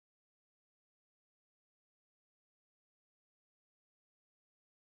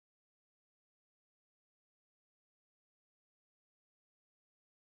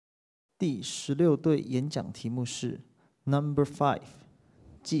第16对演讲题目是 Number 5，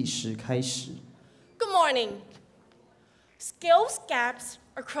 计时开始。Good morning. Skills gaps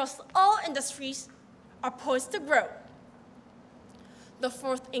across all industries are poised to grow. The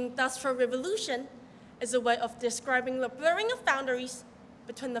fourth industrial revolution is a way of describing the blurring of boundaries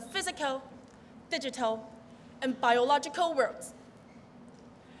between the physical, digital, and biological worlds.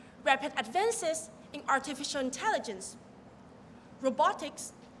 Rapid advances in artificial intelligence,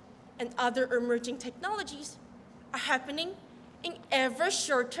 robotics, and other emerging technologies are happening in ever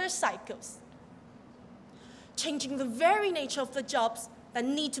shorter cycles, changing the very nature of the jobs that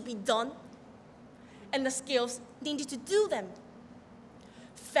need to be done and the skills needed to do them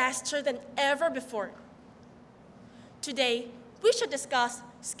faster than ever before. Today, we should discuss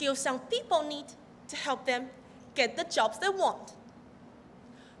skills young people need to help them get the jobs they want.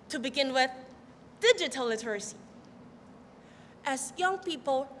 To begin with, digital literacy. As young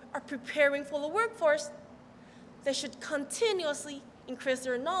people are preparing for the workforce, they should continuously increase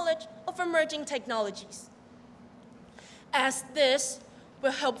their knowledge of emerging technologies, as this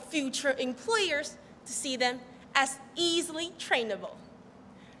will help future employers to see them as easily trainable.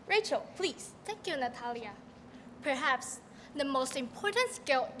 Rachel, please. Thank you, Natalia. Perhaps the most important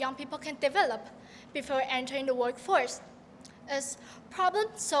skill young people can develop before entering the workforce is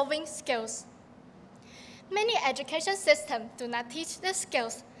problem-solving skills. Many education systems do not teach these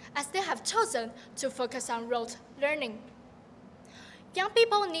skills as they have chosen to focus on rote learning. Young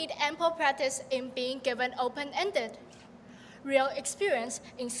people need ample practice in being given open-ended, real experience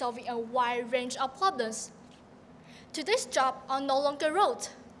in solving a wide range of problems. Today's jobs are no longer rote.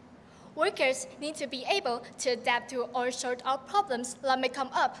 Workers need to be able to adapt to all sorts of problems that may come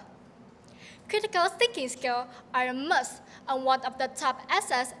up. Critical thinking skills are a must and one of the top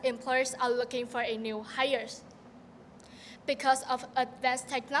assets employers are looking for in new hires. Because of advanced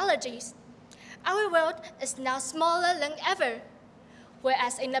technologies, our world is now smaller than ever,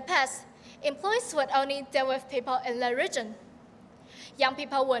 whereas in the past, employees would only deal with people in the region. Young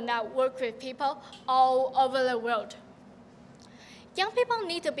people will now work with people all over the world. Young people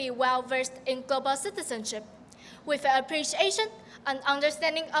need to be well-versed in global citizenship, with an appreciation and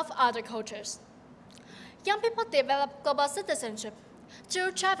understanding of other cultures. Young people develop global citizenship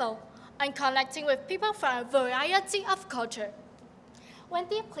through travel and connecting with people from a variety of culture.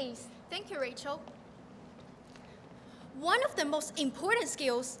 Wendy, please. Thank you, Rachel. One of the most important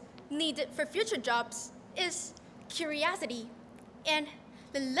skills needed for future jobs is curiosity and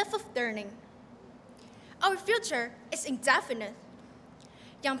the love of learning. Our future is indefinite.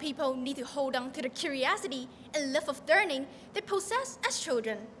 Young people need to hold on to the curiosity and love of learning they possess as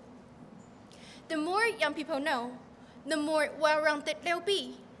children. The more young people know, the more well-rounded they'll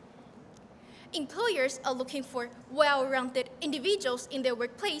be. Employers are looking for well-rounded individuals in their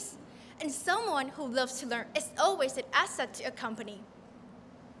workplace, and someone who loves to learn is always an asset to a company.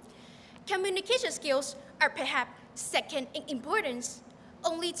 Communication skills are perhaps second in importance,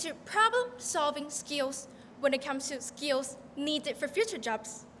 only to problem-solving skills when it comes to skills needed for future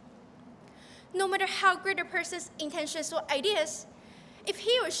jobs. No matter how great a person's intentions or ideas, if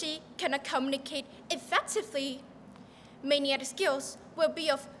he or she cannot communicate effectively, many other skills will be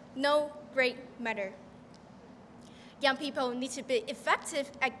of no great matter. Young people need to be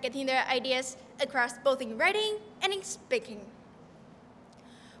effective at getting their ideas across both in writing and in speaking.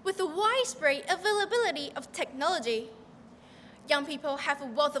 With the widespread availability of technology, young people have a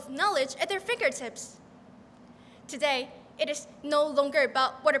wealth of knowledge at their fingertips. Today, it is no longer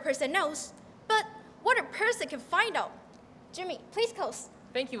about what a person knows, but what a person can find out. Jimmy, please close.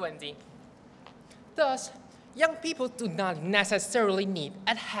 Thank you, Wendy. Thus, young people do not necessarily need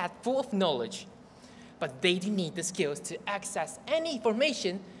a head full of knowledge, but they do need the skills to access any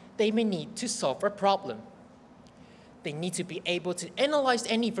information they may need to solve a problem. They need to be able to analyze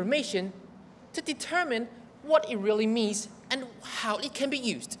any information to determine what it really means and how it can be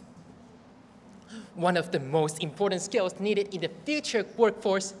used. One of the most important skills needed in the future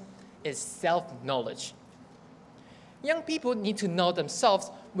workforce is self-knowledge. Young people need to know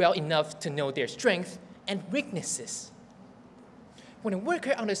themselves well enough to know their strengths and weaknesses. When a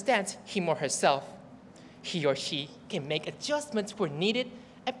worker understands him or herself, he or she can make adjustments where needed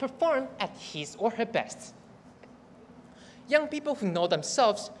and perform at his or her best. Young people who know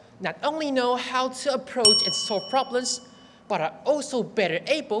themselves not only know how to approach and solve problems, but are also better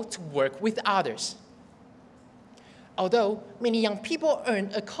able to work with others. Although many young people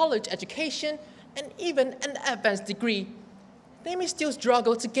earn a college education and even an advanced degree, they may still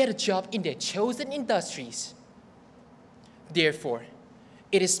struggle to get a job in their chosen industries. Therefore,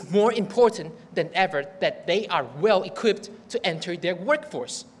 it is more important than ever that they are well equipped to enter their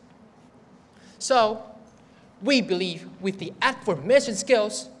workforce. So, we believe with the aforementioned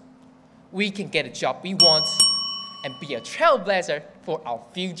skills, we can get a job we want and be a trailblazer for our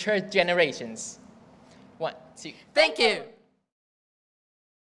future generations. 1, 2, thank you!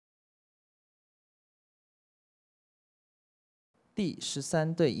 第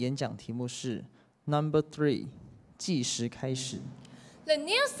13对演讲题目是 Number 3， 计时开始。 The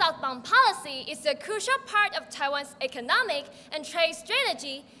new southbound policy is a crucial part of Taiwan's economic and trade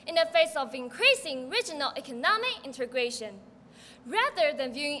strategy in the face of increasing regional economic integration. Rather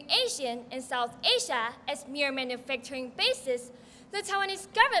than viewing Asian and South Asia as mere manufacturing bases, the Taiwanese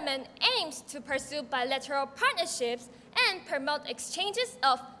government aims to pursue bilateral partnerships and promote exchanges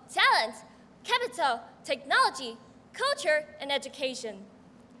of talent, capital, technology, culture, and education.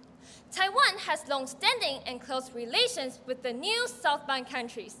 Taiwan has long-standing and close relations with the new southbound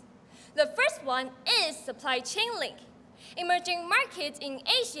countries. The first one is supply chain link. Emerging markets in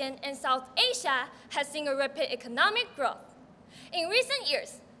Asian and South Asia have seen a rapid economic growth. In recent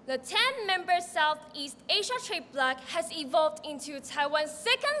years, the 10-member Southeast Asia trade bloc has evolved into Taiwan's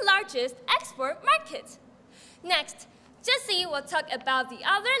second-largest export market. Next, Jessie will talk about the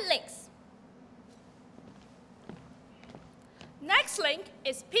other links. Next link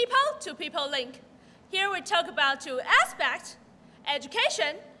is people-to-people link. Here we talk about two aspects,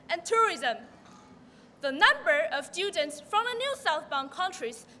 education and tourism. The number of students from the new southbound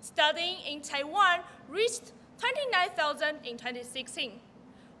countries studying in Taiwan reached 29,000 in 2016,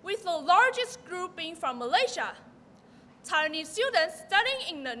 with the largest group being from Malaysia. Taiwanese students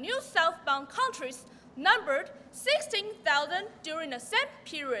studying in the new southbound countries numbered 16,000 during the same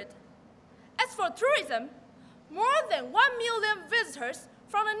period. As for tourism, more than 1 million visitors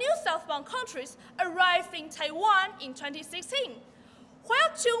from the new southbound countries arrived in Taiwan in 2016, while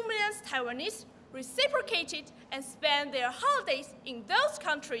 2 million Taiwanese reciprocated and spent their holidays in those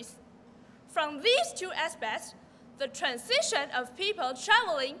countries. From these two aspects, the transition of people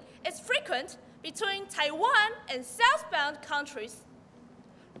traveling is frequent between Taiwan and southbound countries.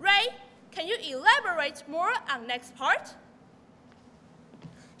 Ray, can you elaborate more on next part?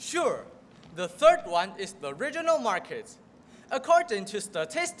 Sure. The third one is the regional market. According to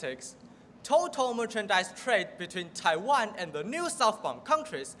statistics, total merchandise trade between Taiwan and the new southbound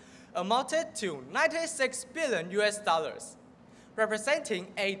countries amounted to $96 billion, representing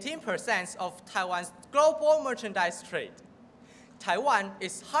 18% of Taiwan's global merchandise trade. Taiwan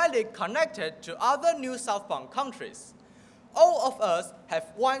is highly connected to other new southbound countries. All of us have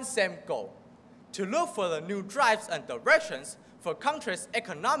one same goal, to look for the new drives and directions for countries'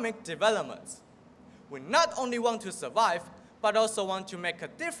 economic development. We not only want to survive, but also want to make a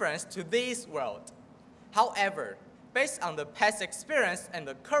difference to this world. However, based on the past experience and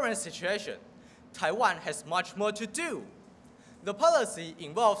the current situation, Taiwan has much more to do. The policy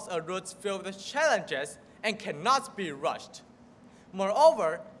involves a route filled with challenges and cannot be rushed.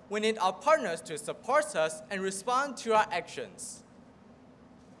 Moreover, we need our partners to support us and respond to our actions.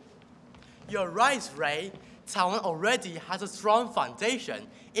 You're right, Ray. Taiwan already has a strong foundation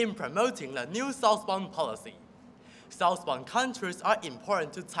in promoting the new southbound policy. Southbound countries are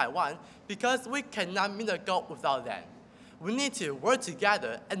important to Taiwan because we cannot meet the goal without them. We need to work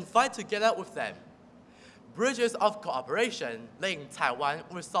together and fight together with them. Bridges of cooperation link Taiwan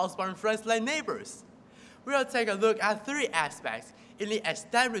with southbound friendly neighbors. We'll take a look at 3 aspects in the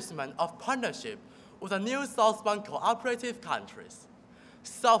establishment of partnership with the new southbound cooperative countries: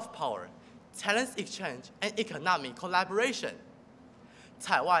 soft power, talent exchange, and economic collaboration.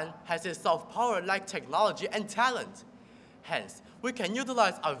 Taiwan has a soft power like technology and talent. Hence, we can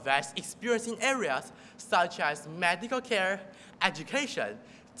utilize our vast experience in areas such as medical care, education,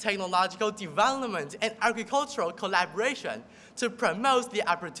 technological development, and agricultural collaboration to promote the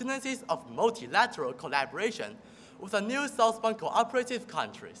opportunities of multilateral collaboration with the new southbound cooperative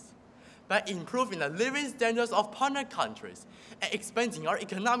countries. By improving the living standards of partner countries and expanding our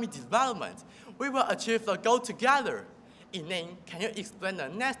economic development, we will achieve the goal together. Elaine, can you explain the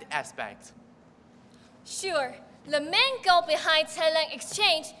next aspect? Sure. The main goal behind talent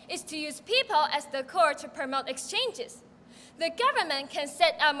exchange is to use people as the core to promote exchanges. The government can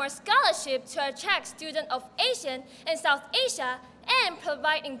set up more scholarships to attract students of Asian and South Asia and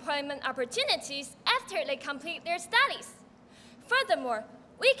provide employment opportunities after they complete their studies. Furthermore,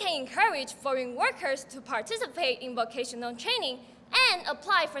 we can encourage foreign workers to participate in vocational training and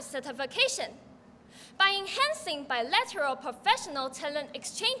apply for certification. By enhancing bilateral professional talent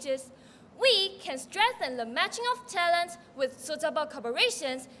exchanges, we can strengthen the matching of talent with suitable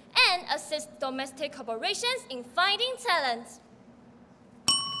corporations and assist domestic corporations in finding talent.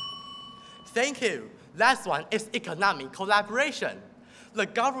 Thank you. Last one is economic collaboration. the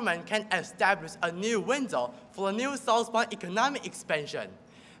government can establish a new window for the new southbound economic expansion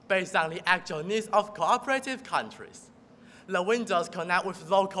based on the actual needs of cooperative countries. The windows connect with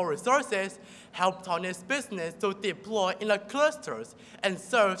local resources, help Taiwanese business to deploy in the clusters, and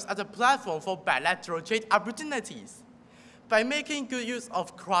serves as a platform for bilateral trade opportunities. By making good use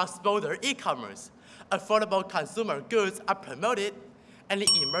of cross-border e-commerce, affordable consumer goods are promoted, and the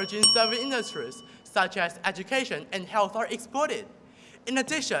emerging service industries such as education and health are exported. In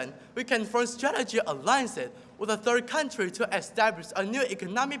addition, we can form strategic alliances with a third country to establish a new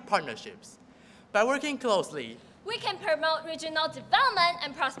economic partnerships. By working closely, we can promote regional development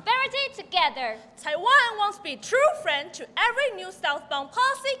and prosperity together. Taiwan wants to be a true friend to every new southbound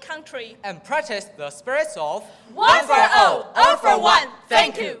policy country. And practice the spirits of One for all for one.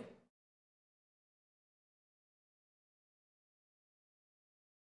 Thank you.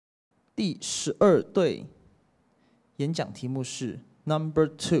第12队，演讲题目是 Number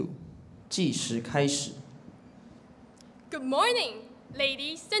 2，计时开始。Good morning,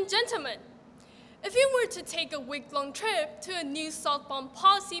 ladies and gentlemen. If you were to take a week-long trip to a new southbound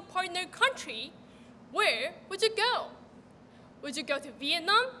policy partner country, where would you go? Would you go to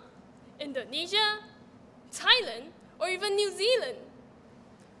Vietnam, Indonesia, Thailand, or even New Zealand?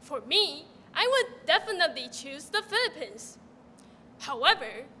 For me, I would definitely choose the Philippines.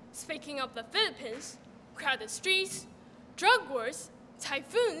 However, speaking of the Philippines, crowded streets, drug wars,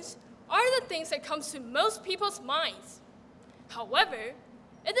 typhoons are the things that come to most people's minds. However,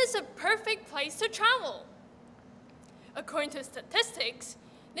 it is a perfect place to travel. According to statistics,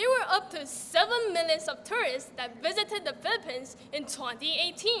 there were up to 7 million of tourists that visited the Philippines in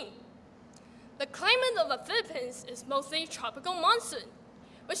 2018. The climate of the Philippines is mostly tropical monsoon,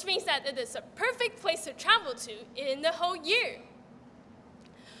 which means that it is a perfect place to travel to in the whole year.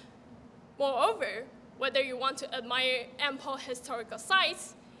 Moreover, whether you want to admire ample historical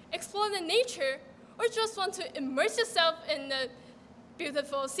sites, explore the nature, or just want to immerse yourself in the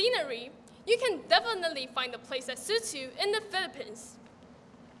beautiful scenery, you can definitely find a place that suits you in the Philippines.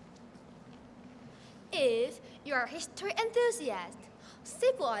 If you are a history enthusiast,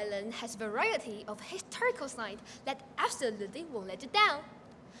 Cebu Island has a variety of historical sites that absolutely won't let you down.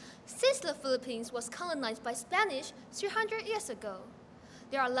 Since the Philippines was colonized by Spanish 300 years ago,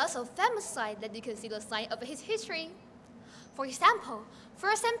 there are lots of famous sites that you can see the sign of its history. For example,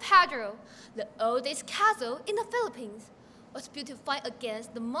 Fort San Pedro, the oldest castle in the Philippines, was built to fight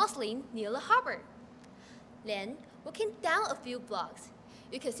against the Muslims near the harbor. Then, walking down a few blocks,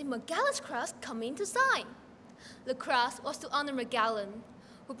 you can see Magellan's cross coming to sign. The cross was to honor Magellan,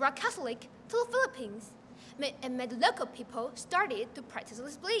 who brought Catholic to the Philippines, and made the local people started to practice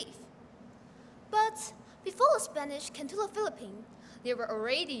this belief. But before the Spanish came to the Philippines, there were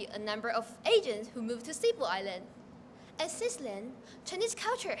already a number of agents who moved to Cebu Island. And since then, Chinese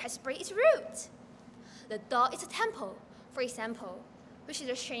culture has spread its roots. The Dao is a temple, for example, which is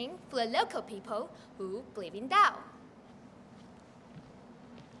a shrine for the local people who believe in Tao.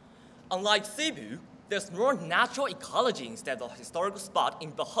 Unlike Cebu, there's more natural ecology instead of a historical spot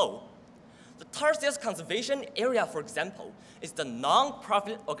in Bohol. The Tarsiers Conservation Area, for example, is the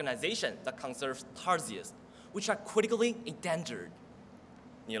non-profit organization that conserves tarsiers, which are critically endangered.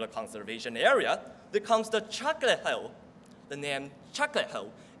 Near the conservation area, there comes the Chocolate Hill. The name Chocolate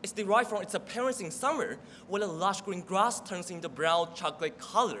Hill is derived from its appearance in summer when the lush green grass turns into brown chocolate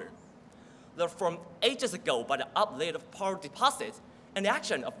color. They're formed ages ago by the uplay of pearl deposits and the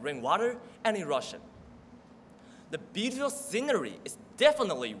action of rainwater and erosion. The beautiful scenery is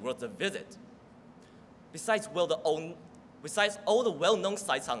definitely worth a visit. Besides all the well-known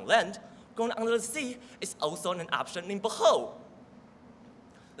sites on land, going under the sea is also an option in Bohol.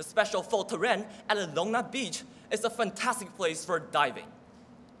 The special fall terrain at Lona Beach is a fantastic place for diving.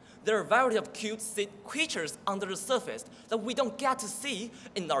 There are a variety of cute sea creatures under the surface that we don't get to see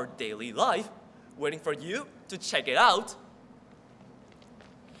in our daily life, waiting for you to check it out.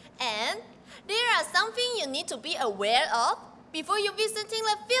 And there are something you need to be aware of before you visiting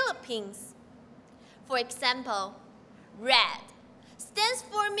the Philippines. For example, red stands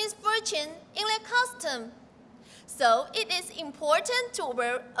for misfortune in their custom. So it is important to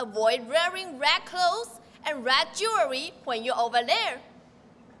avoid wearing red clothes and red jewelry when you're over there.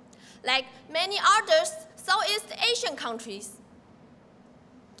 Like many other Southeast Asian countries.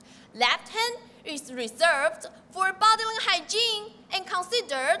 Left hand is reserved for bodily hygiene and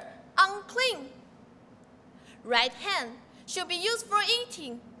considered unclean. Right hand should be used for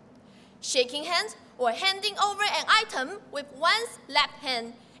eating. Shaking hands or handing over an item with one's left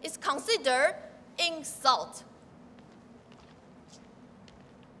hand is considered insult.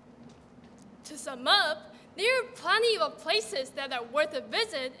 To sum up, there are plenty of places that are worth a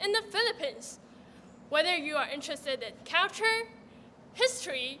visit in the Philippines. Whether you are interested in culture,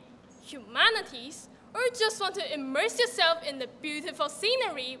 history, humanities, or just want to immerse yourself in the beautiful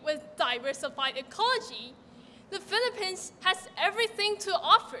scenery with diversified ecology, the Philippines has everything to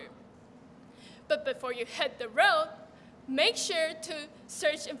offer. But before you hit the road, make sure to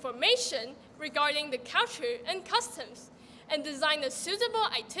search information regarding the culture and customs and design a suitable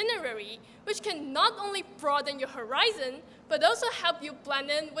itinerary which can not only broaden your horizon, but also help you blend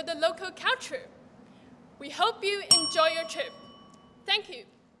in with the local culture. We hope you enjoy your trip. Thank you.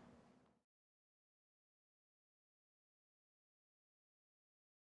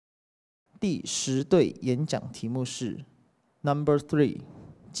 第10队演讲题目是 Number 3，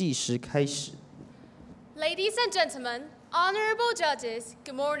 计时开始。 Ladies and gentlemen, honorable judges,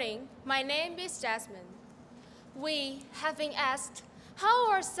 good morning. My name is Jasmine. We have been asked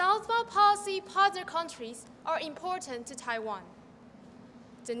how our southbound policy partner countries are important to Taiwan.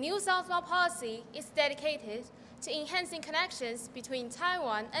 The new southbound policy is dedicated to enhancing connections between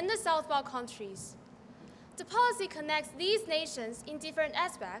Taiwan and the southbound countries. The policy connects these nations in different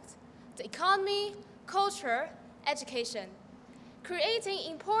aspects: the economy, culture, education, creating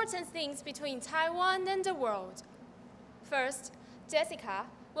important things between Taiwan and the world. First, Jessica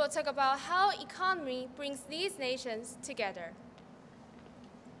will talk about how economy brings these nations together.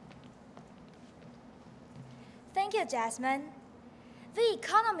 Thank you, Jasmine. The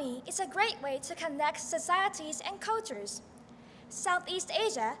economy is a great way to connect societies and cultures. Southeast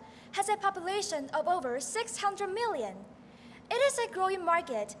Asia has a population of over 600 million. It is a growing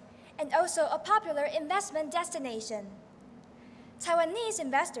market and also a popular investment destination. Taiwanese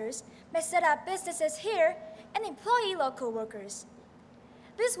investors may set up businesses here and employ local workers.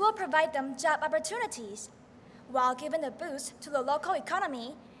 This will provide them job opportunities, while giving a boost to the local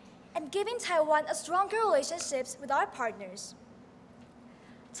economy and giving Taiwan a stronger relationships with our partners.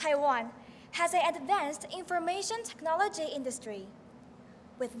 Taiwan has an advanced information technology industry.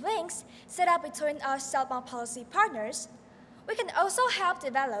 With links set up between our southbound policy partners, we can also help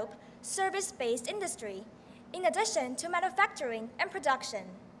develop service-based industry, in addition to manufacturing and production.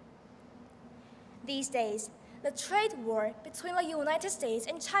 These days, the trade war between the United States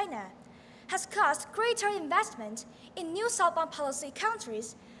and China has caused greater investment in new southbound policy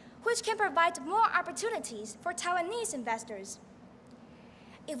countries, which can provide more opportunities for Taiwanese investors.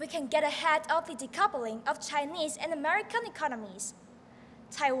 If we can get ahead of the decoupling of Chinese and American economies,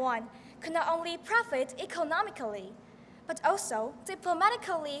 Taiwan could not only profit economically, but also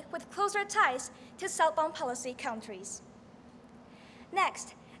diplomatically with closer ties to southbound policy countries.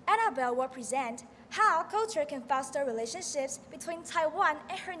 Next, Annabelle will present how culture can foster relationships between Taiwan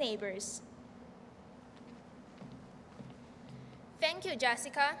and her neighbors. Thank you,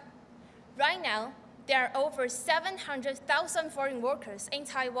 Jessica. Right now, there are over 700,000 foreign workers in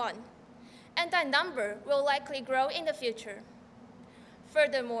Taiwan, and that number will likely grow in the future.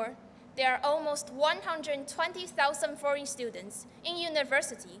 Furthermore, there are almost 120,000 foreign students in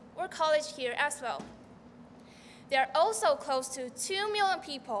university or college here as well. There are also close to 2 million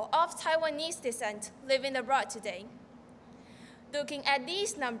people of Taiwanese descent living abroad today. Looking at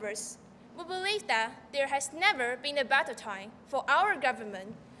these numbers, we believe that there has never been a better time for our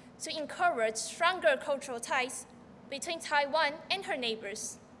government to encourage stronger cultural ties between Taiwan and her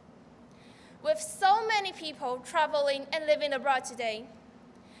neighbors. With so many people traveling and living abroad today,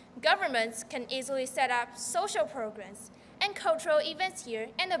 governments can easily set up social programs and cultural events here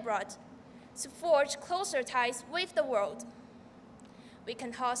and abroad to forge closer ties with the world. We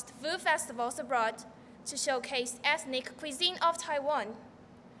can host food festivals abroad to showcase ethnic cuisine of Taiwan.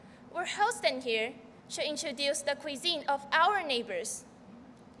 We're hosting here to introduce the cuisine of our neighbors.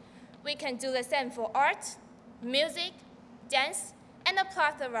 We can do the same for art, music, dance, and a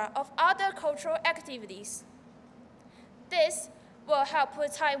plethora of other cultural activities. This will help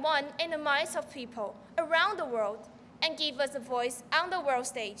put Taiwan in the minds of people around the world and give us a voice on the world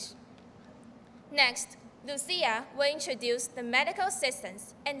stage. Next, Lucia will introduce the medical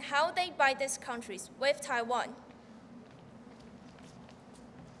assistance and how they bind these countries with Taiwan.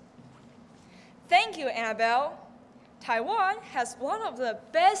 Thank you, Annabelle. Taiwan has one of the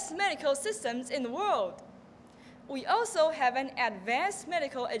best medical systems in the world. We also have an advanced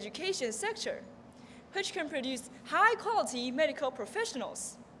medical education sector, which can produce high-quality medical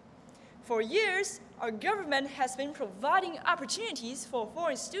professionals. For years, our government has been providing opportunities for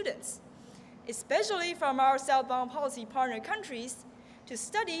foreign students, especially from our southbound policy partner countries, to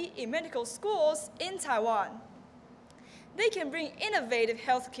study in medical schools in Taiwan. They can bring innovative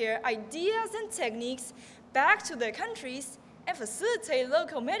healthcare ideas and techniques back to their countries and facilitate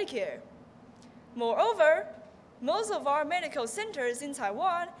local Medicare. Moreover, most of our medical centers in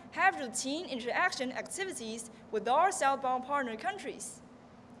Taiwan have routine interaction activities with our southbound partner countries.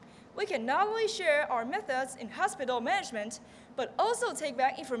 We can not only share our methods in hospital management, but also take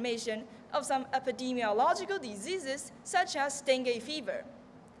back information of some epidemiological diseases such as dengue fever.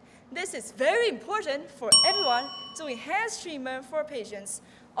 This is very important for everyone to enhance treatment for patients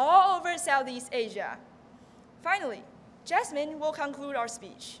all over Southeast Asia. Finally, Jasmine will conclude our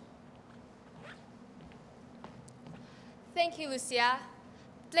speech. Thank you, Lucia.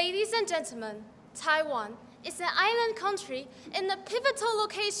 Ladies and gentlemen, Taiwan is an island country in a pivotal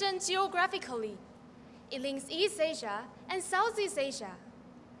location geographically. It links East Asia and Southeast Asia.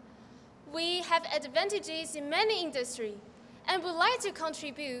 We have advantages in many industries and would like to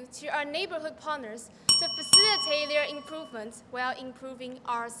contribute to our neighborhood partners to facilitate their improvements while improving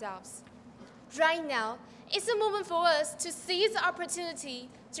ourselves. Right now, it's a moment for us to seize the opportunity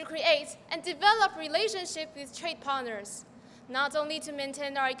to create and develop relationships with trade partners, not only to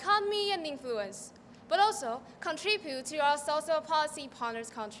maintain our economy and influence, but also contribute to our social policy partners'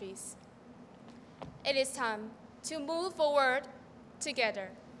 countries. It is time to move forward together.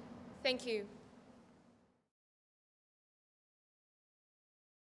 Thank you.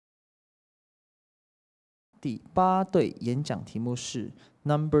 第8队演讲题目是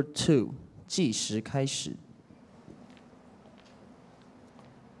Number 2， 计时开始。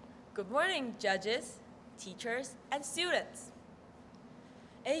Good morning, judges, teachers, and students.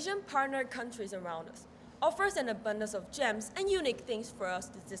 Asian partner countries around us offers an abundance of gems and unique things for us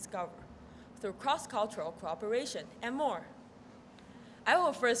to discover through cross-cultural cooperation and more. I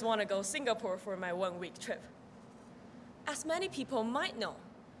will first want to go to Singapore for my one-week trip. As many people might know,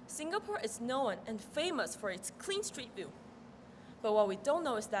 Singapore is known and famous for its clean street view. But what we don't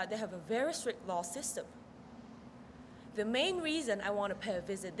know is that they have a very strict law system. The main reason I want to pay a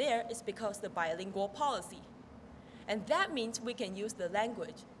visit there is because of the bilingual policy. And that means we can use the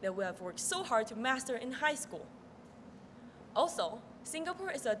language that we have worked so hard to master in high school. Also,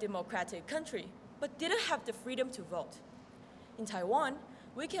 Singapore is a democratic country, but didn't have the freedom to vote. In Taiwan,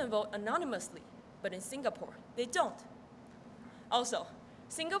 we can vote anonymously, but in Singapore, they don't. Also,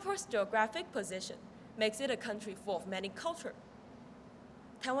 Singapore's geographic position makes it a country full of many cultures.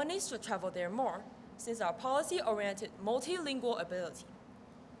 Taiwanese should travel there more, since our policy-oriented multilingual ability.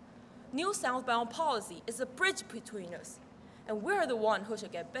 New southbound policy is a bridge between us, and we're the one who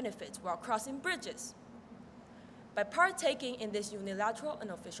should get benefits while crossing bridges. By partaking in this unilateral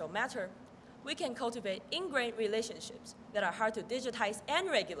and official matter, we can cultivate ingrained relationships that are hard to digitize and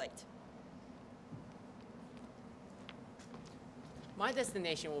regulate. My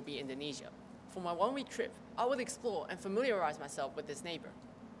destination will be Indonesia. For my one-week trip, I will explore and familiarize myself with this neighbor.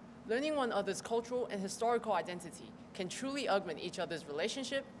 Learning one another's cultural and historical identity can truly augment each other's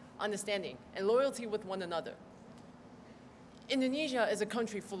relationship, understanding, and loyalty with one another. Indonesia is a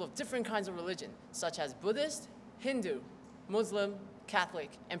country full of different kinds of religion, such as Buddhist, Hindu, Muslim, Catholic,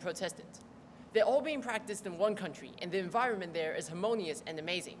 and Protestant. They're all being practiced in one country, and the environment there is harmonious and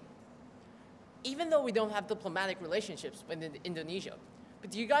amazing. Even though we don't have diplomatic relationships with Indonesia,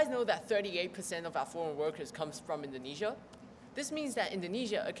 but do you guys know that 38% of our foreign workers comes from Indonesia? This means that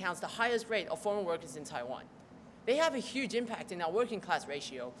Indonesia accounts the highest rate of foreign workers in Taiwan. They have a huge impact in our working class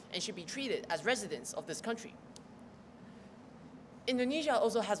ratio and should be treated as residents of this country. Indonesia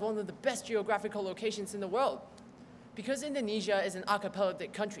also has one of the best geographical locations in the world. Because Indonesia is an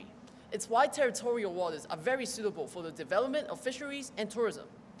archipelagic country, its wide territorial waters are very suitable for the development of fisheries and tourism.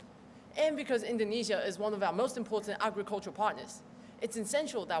 And because Indonesia is one of our most important agricultural partners, it's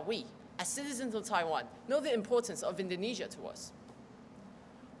essential that we, as citizens of Taiwan, know the importance of Indonesia to us.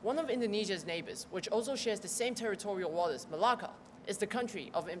 One of Indonesia's neighbors, which also shares the same territorial waters, Malacca, is the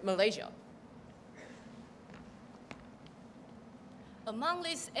country of Malaysia. Among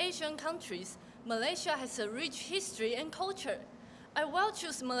these Asian countries, Malaysia has a rich history and culture. I will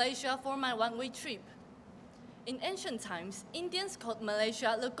choose Malaysia for my one-week trip. In ancient times, Indians called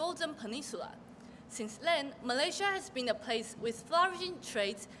Malaysia the Golden Peninsula. Since then, Malaysia has been a place with flourishing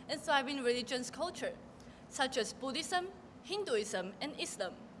trades and thriving religious culture, such as Buddhism, Hinduism, and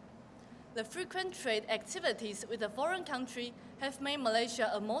Islam. The frequent trade activities with a foreign country have made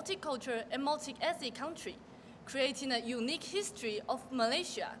Malaysia a multicultural and multi-ethnic country, creating a unique history of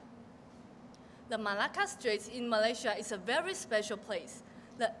Malaysia. The Malacca Straits in Malaysia is a very special place.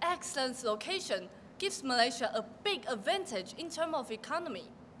 The excellent location gives Malaysia a big advantage in terms of economy.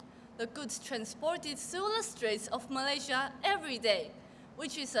 The goods transported through the Straits of Malaysia every day,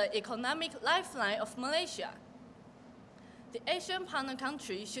 which is the economic lifeline of Malaysia. The Asian partner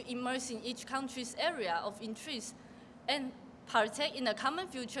country should immerse in each country's area of interest and partake in a common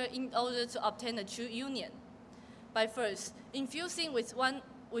future in order to obtain a true union. By first infusing with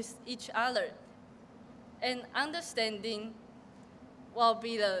each other, and understanding will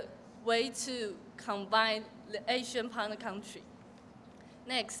be the way to combine the Asian partner country.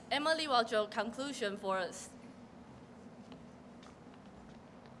 Next, Emily will draw a conclusion for us.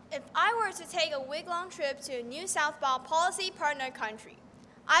 If I were to take a week-long trip to a new southbound policy partner country,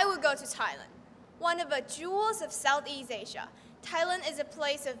 I would go to Thailand, one of the jewels of Southeast Asia. Thailand is a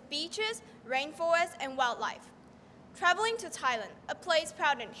place of beaches, rainforests, and wildlife. Traveling to Thailand, a place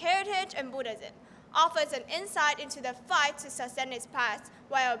proud in heritage and Buddhism, offers an insight into the fight to sustain its past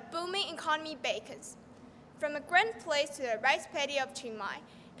while a booming economy beckons. From a grand place to the rice paddy of Chiang Mai,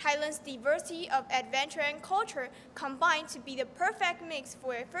 Thailand's diversity of adventure and culture combine to be the perfect mix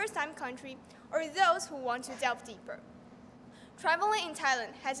for a first-time country or those who want to delve deeper. Traveling in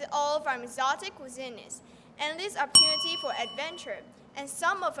Thailand has it all from exotic cuisines, endless opportunity for adventure, and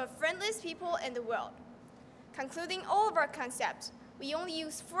some of the friendliest people in the world. Concluding all of our concepts, we only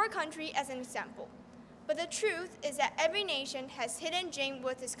use 4 countries as an example. But the truth is that every nation has hidden gems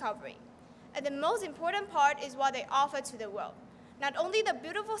worth discovering. And the most important part is what they offer to the world. Not only the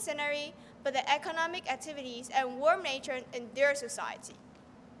beautiful scenery, but the economic activities and warm nature in their society.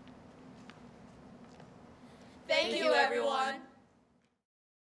 Thank you, everyone.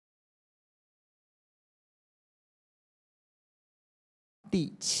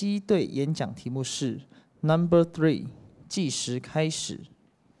 第7对演讲题目是 Number 3， 计时开始。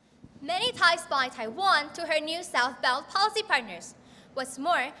 Many ties bind Taiwan to her new southbound policy partners. What's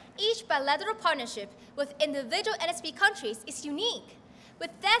more, each bilateral partnership with individual NSP countries is unique.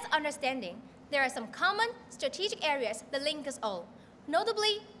 With that understanding, there are some common strategic areas that link us all,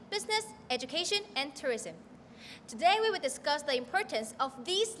 notably business, education, and tourism. Today, we will discuss the importance of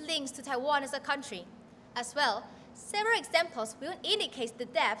these links to Taiwan as a country. As well, several examples will indicate the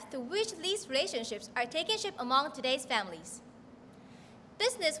depth to which these relationships are taking shape among today's families.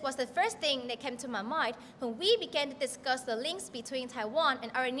 Business was the first thing that came to my mind when we began to discuss the links between Taiwan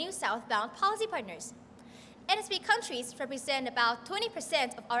and our new southbound policy partners. NSP countries represent about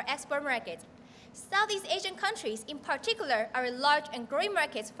 20% of our export market. Southeast Asian countries in particular are large and growing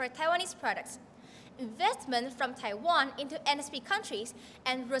markets for Taiwanese products. Investment from Taiwan into NSP countries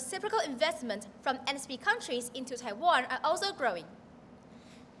and reciprocal investment from NSP countries into Taiwan are also growing.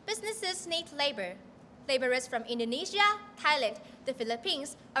 Businesses need labor. Laborers from Indonesia, Thailand, the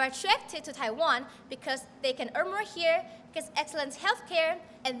Philippines are attracted to Taiwan because they can earn more here, get excellent health care,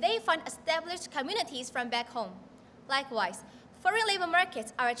 and they find established communities from back home. Likewise, foreign labor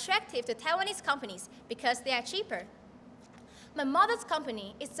markets are attractive to Taiwanese companies because they are cheaper. My mother's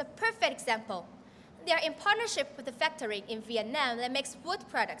company is a perfect example. They are in partnership with a factory in Vietnam that makes wood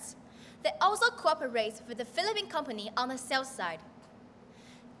products. They also cooperate with the Philippine company on the sales side.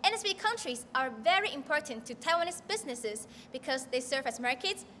 NSP countries are very important to Taiwanese businesses because they serve as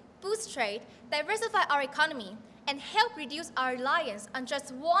markets, boost trade, diversify our economy, and help reduce our reliance on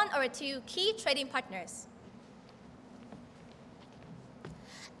just 1 or 2 key trading partners.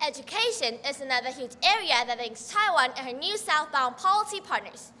 Education is another huge area that links Taiwan and her new southbound policy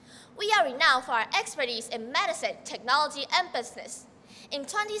partners. We are renowned for our expertise in medicine, technology, and business. In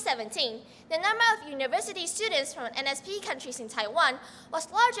 2017, the number of university students from NSP countries in Taiwan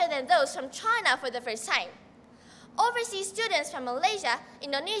was larger than those from China for the first time. Overseas students from Malaysia,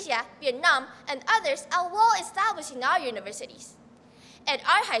 Indonesia, Vietnam, and others are well established in our universities. At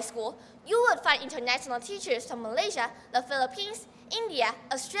our high school, you would find international teachers from Malaysia, the Philippines, India,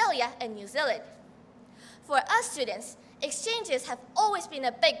 Australia, and New Zealand. For us students, exchanges have always been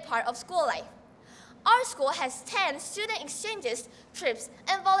a big part of school life. Our school has 10 student exchanges, trips,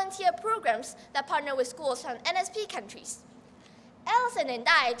 and volunteer programs that partner with schools from NSP countries. Alison and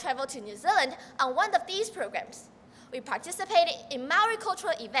I traveled to New Zealand on one of these programs. We participated in Maori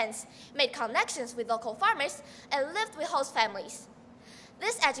cultural events, made connections with local farmers, and lived with host families.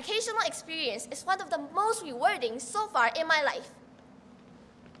 This educational experience is one of the most rewarding so far in my life.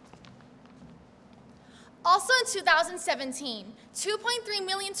 Also in 2017, 2.3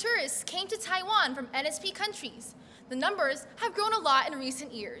 million tourists came to Taiwan from NSP countries. The numbers have grown a lot in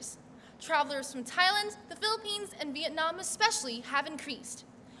recent years. Travelers from Thailand, the Philippines, and Vietnam especially have increased.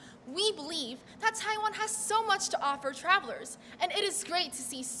 We believe that Taiwan has so much to offer travelers, and it is great to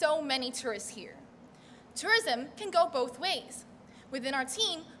see so many tourists here. Tourism can go both ways. Within our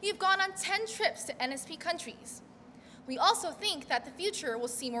team, we have gone on 10 trips to NSP countries. We also think that the future will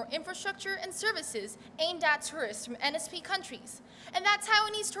see more infrastructure and services aimed at tourists from NSP countries, and that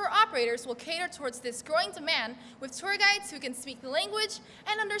Taiwanese tour operators will cater towards this growing demand with tour guides who can speak the language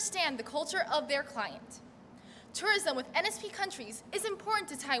and understand the culture of their client. Tourism with NSP countries is important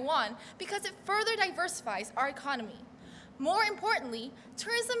to Taiwan because it further diversifies our economy. More importantly,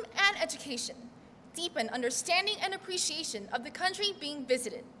 tourism and education deepen understanding and appreciation of the country being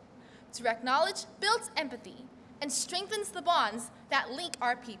visited. Direct knowledge builds empathy and strengthens the bonds that link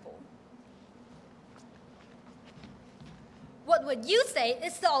our people. What would you say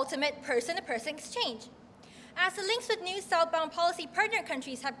is the ultimate person-to-person exchange? As the links with new southbound policy partner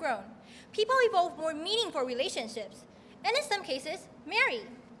countries have grown, people evolve more meaningful relationships, and in some cases, marry.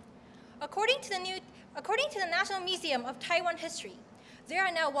 According to the National Museum of Taiwan History, there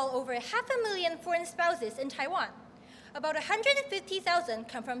are now well over 500,000 foreign spouses in Taiwan. About 150,000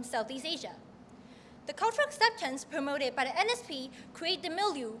 come from Southeast Asia. The cultural acceptance promoted by the NSP create the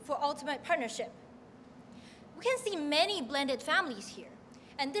milieu for ultimate partnership. We can see many blended families here,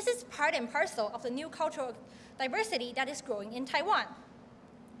 and this is part and parcel of the new cultural diversity that is growing in Taiwan.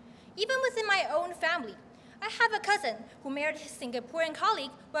 Even within my own family, I have a cousin who married his Singaporean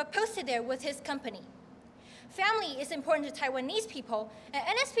colleague while posted there with his company. Family is important to Taiwanese people, and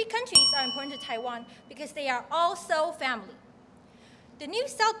NSP countries are important to Taiwan because they are also family. The new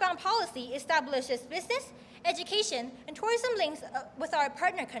southbound policy establishes business, education, and tourism links with our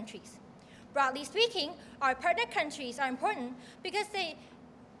partner countries. Broadly speaking, our partner countries are important because they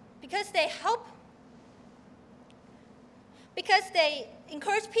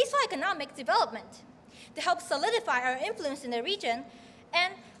encourage peaceful economic development. They help solidify our influence in the region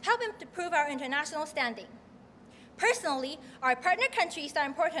and help improve our international standing. Personally, our partner countries are an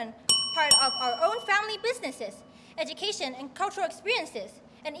important part of our own family businesses, education and cultural experiences,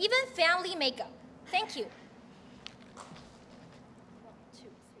 and even family makeup. Thank you.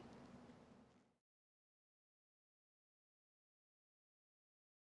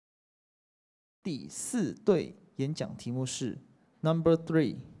第四队演讲题目是 Number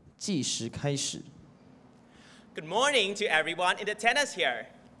 3， 计时开始。 Good morning to everyone in attendance here.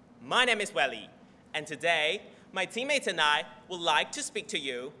 My name is Welly, and today my teammates and I would like to speak to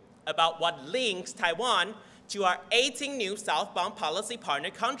you about what links Taiwan to our 18 new southbound policy partner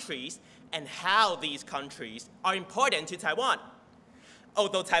countries and how these countries are important to Taiwan.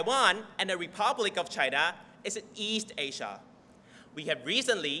 Although Taiwan and the Republic of China is in East Asia, we have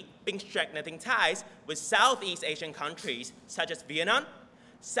recently been strengthening ties with Southeast Asian countries such as Vietnam,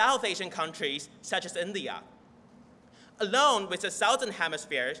 South Asian countries such as India, along with the southern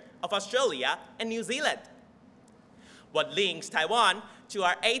hemispheres of Australia and New Zealand. What links Taiwan to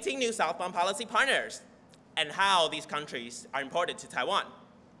our 18 new southbound policy partners, and how these countries are important to Taiwan.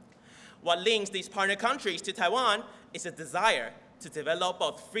 What links these partner countries to Taiwan is a desire to develop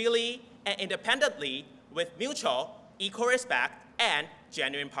both freely and independently with mutual, equal respect and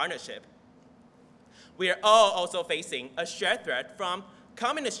genuine partnership. We are all also facing a shared threat from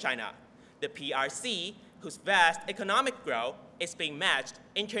Communist China, the PRC, whose vast economic growth is being matched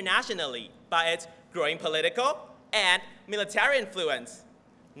internationally by its growing political and military influence.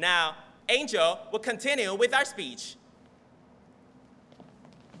 Now, Angel will continue with our speech.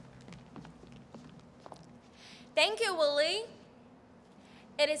 Thank you, Willie.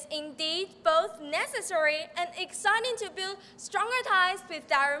 It is indeed both necessary and exciting to build stronger ties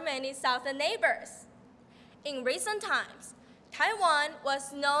with our many southern neighbors. In recent times, Taiwan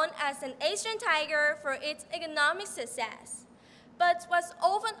was known as an Asian tiger for its economic success, but was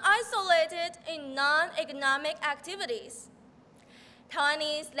often isolated in non-economic activities.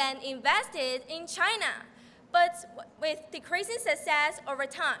 Taiwanese land invested in China, but with decreasing success over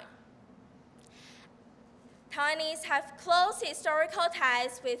time. Taiwanese have close historical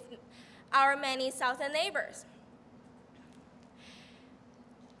ties with our many southern neighbors.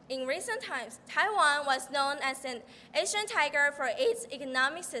 In recent times, Taiwan was known as an Asian tiger for its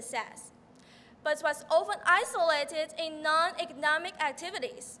economic success, but was often isolated in non-economic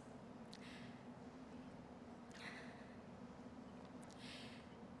activities.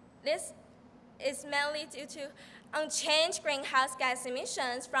 This is mainly due to unchanged greenhouse gas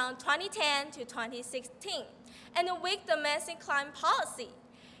emissions from 2010 to 2016 and a weak domestic climate policy.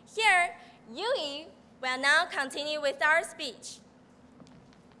 Here, Yui will now continue with our speech.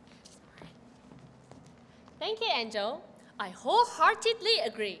 Thank you, Angel. I wholeheartedly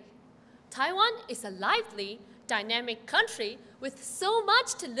agree. Taiwan is a lively, dynamic country with so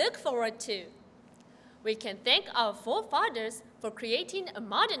much to look forward to. We can thank our forefathers for creating a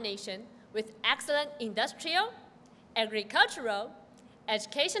modern nation with excellent industrial, agricultural,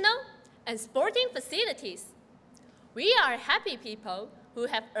 educational, and sporting facilities. We are happy people who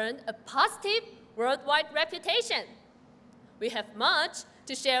have earned a positive worldwide reputation. We have much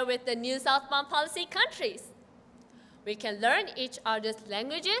to share with the new southbound policy countries. We can learn each other's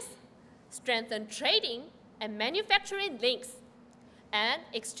languages, strengthen trading, and manufacturing links, and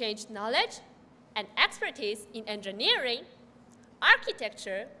exchange knowledge and expertise in engineering,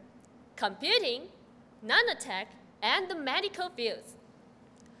 architecture, computing, nanotech, and the medical fields.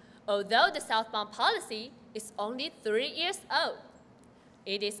 Although the southbound policy is only 3 years old,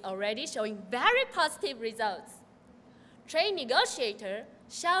 it is already showing very positive results. Trade negotiator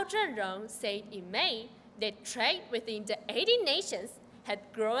Xiao Zhenrong said in May that trade within the 80 nations had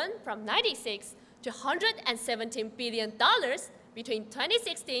grown from $96 to $117 billion between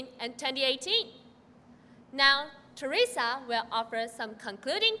 2016 and 2018. Now, Teresa will offer some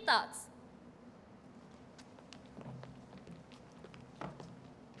concluding thoughts.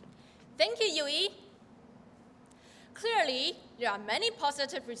 Thank you, Yui. Clearly, there are many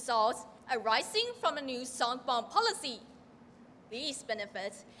positive results arising from the new southbound policy. These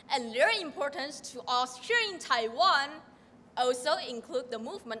benefits and their importance to us here in Taiwan also include the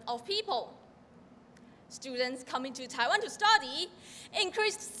movement of people. Students coming to Taiwan to study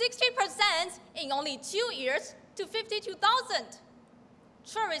increased 60% in only 2 years to 52,000.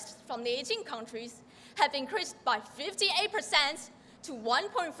 Tourists from the 18 countries have increased by 58% to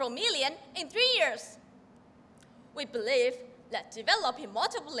 1.4 million in 3 years. We believe that developing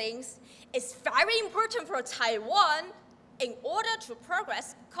multiple links is very important for Taiwan in order to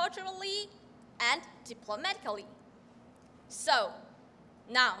progress culturally and diplomatically. So,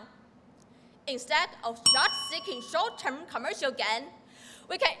 now, instead of just seeking short-term commercial gain,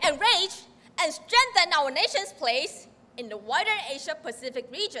 we can enrich and strengthen our nation's place in the wider Asia-Pacific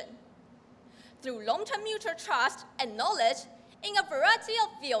region through long-term mutual trust and knowledge in a variety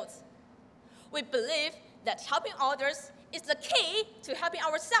of fields. We believe that helping others is the key to helping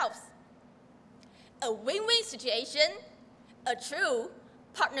ourselves. A win-win situation, a true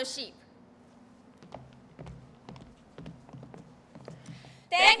partnership.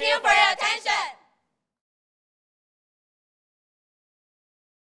 Thank you for your attention.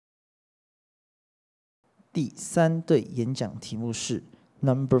 第3队演讲题目是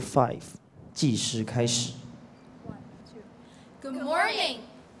Number 5， 计时开始。Good morning.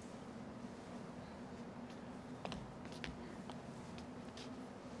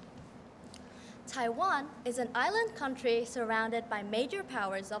 Taiwan is an island country surrounded by major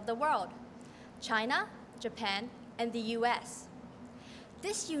powers of the world: China, Japan, and the US.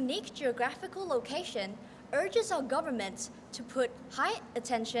 This unique geographical location urges our government to put high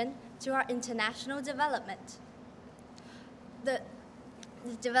attention to our international development. The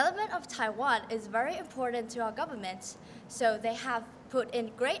development of Taiwan is very important to our government, so they have put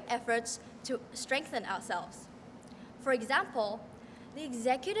in great efforts to strengthen ourselves. For example, the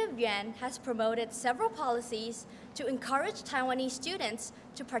Executive Yuan has promoted several policies to encourage Taiwanese students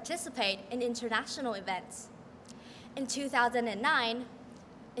to participate in international events. In 2009,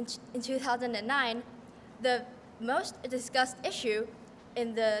 the most discussed issue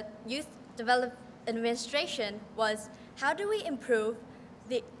in the Youth Development Administration was how do we improve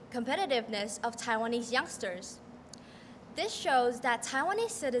the competitiveness of Taiwanese youngsters. This shows that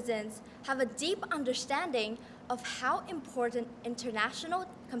Taiwanese citizens have a deep understanding of how important international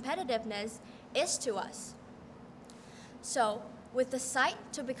competitiveness is to us. So, with the sight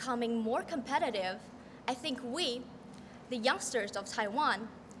to becoming more competitive, I think we, the youngsters of Taiwan,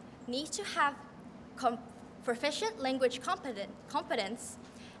 need to have proficient language competence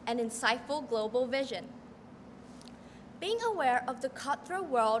and insightful global vision. Being aware of the cutthroat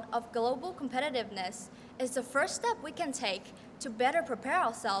world of global competitiveness is the first step we can take to better prepare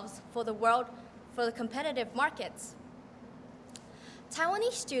ourselves for the competitive markets.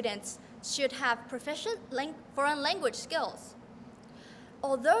 Taiwanese students should have proficient foreign language skills.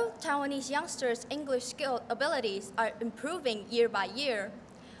 Although Taiwanese youngsters' English skill abilities are improving year by year,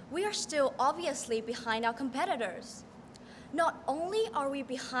 we are still obviously behind our competitors. Not only are we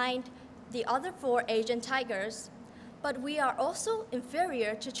behind the other 4 Asian tigers, but we are also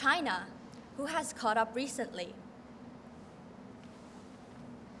inferior to China, who has caught up recently.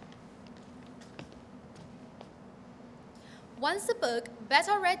 Once the book,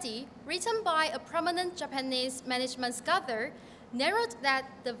 Better Ready, written by a prominent Japanese management scholar, narrowed that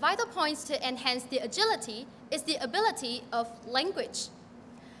the vital points to enhance the agility is the ability of language.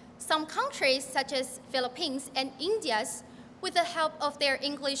 Some countries, such as Philippines and India, with the help of their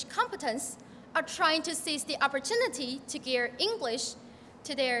English competence, are trying to seize the opportunity to gear English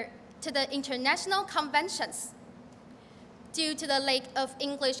to the international conventions. Due to the lack of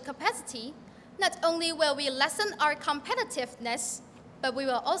English capacity, not only will we lessen our competitiveness, but we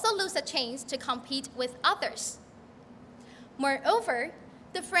will also lose a chance to compete with others. Moreover,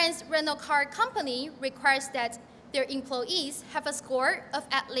 the French rental car company requires that their employees have a score of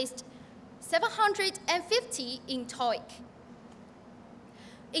at least 750 in TOEIC.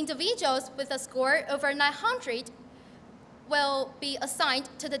 Individuals with a score over 900 will be assigned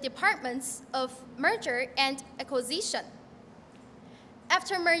to the departments of merger and acquisition.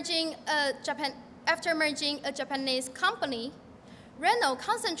 After merging a Japanese company, Renault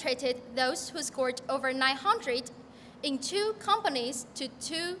concentrated those who scored over 900 in both companies to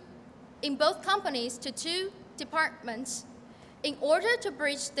two departments in order to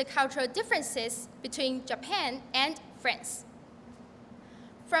bridge the cultural differences between Japan and France.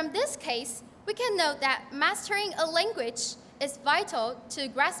 From this case, we can note that mastering a language is vital to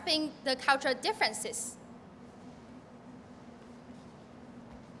grasping the cultural differences.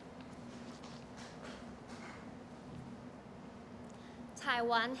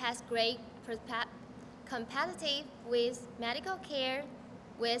 Taiwan has great competitive with medical care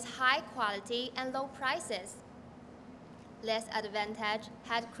with high quality and low prices. Less advantage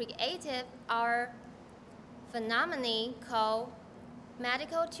had created our phenomenon called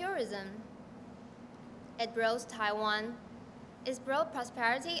medical tourism. It brought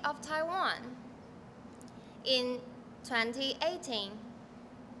prosperity of Taiwan. In 2018,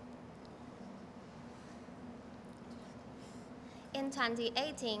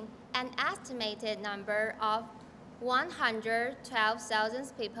 an estimated number of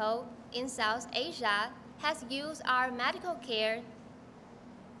 112,000 people in South Asia has used our medical care.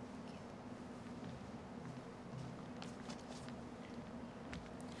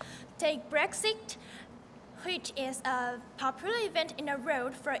 Take Brexit, which is a popular event in the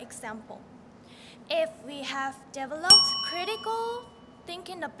world, for example. If we have developed critical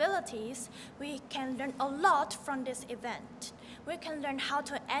thinking abilities, we can learn a lot from this event. We can learn how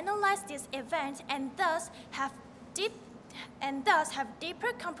to analyze this event and thus have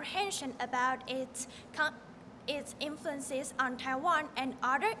deeper comprehension about its influences on Taiwan and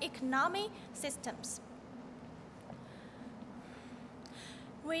other economic systems.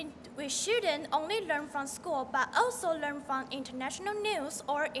 We shouldn't only learn from school, but also learn from international news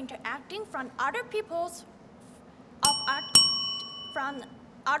or interacting from other peoples from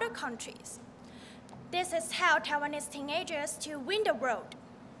other countries. This is how Taiwanese teenagers to win the world.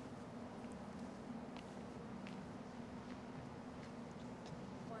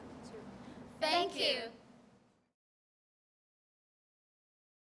 Thank you.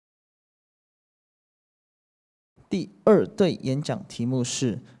第二对演讲题目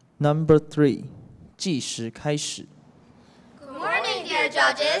是 Number 3， 计时开始。 Good morning, dear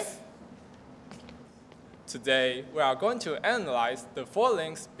judges. Today, we are going to analyze the 4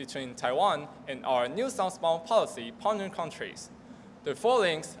 links between Taiwan and our new southbound policy partner countries. The 4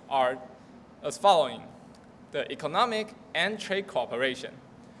 links are as following: the economic and trade cooperation,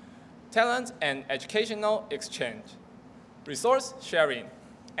 talent and educational exchange, resource sharing,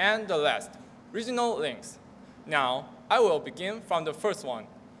 and the last, regional links. Now, I will begin from the first one,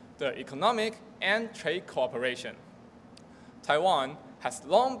 the economic and trade cooperation. Taiwan has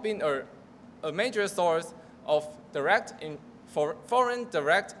long been a major source of foreign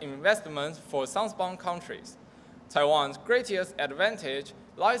direct investment for southbound countries. Taiwan's greatest advantage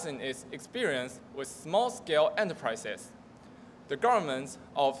lies in its experience with small-scale enterprises. The governments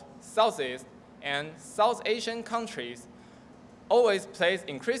of Southeast and South Asian countries always place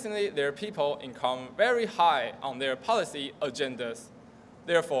increasingly their people income very high on their policy agendas.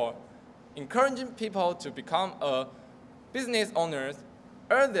 Therefore, encouraging people to become business owners,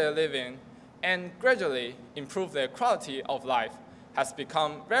 earn their living, and gradually improve their quality of life has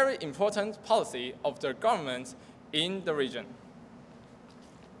become very important policy of the government in the region.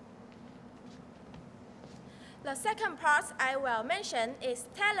 The second part I will mention is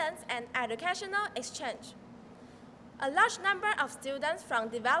talent and educational exchange. A large number of students from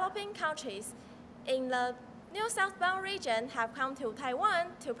developing countries in the New Southbound region have come to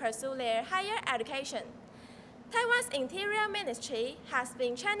Taiwan to pursue their higher education. Taiwan's Interior Ministry has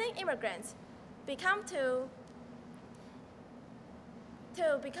been training immigrants become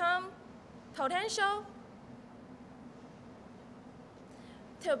potential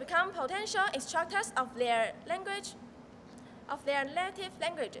instructors of their native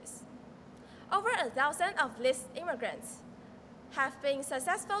languages. Over 1,000 of these immigrants have been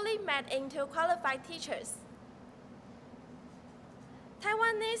successfully made into qualified teachers.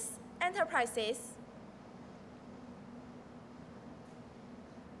 Taiwanese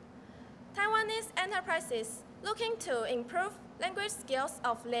enterprises looking to improve language skills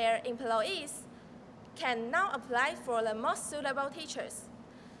of their employees can now apply for the most suitable teachers.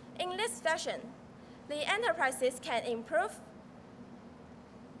 In this fashion, the enterprises can improve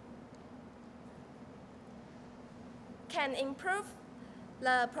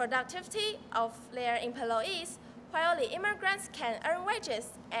the productivity of their employees, while the immigrants can earn wages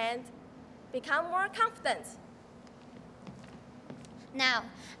and become more confident. Now,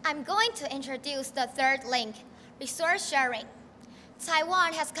 I'm going to introduce the third link, resource sharing.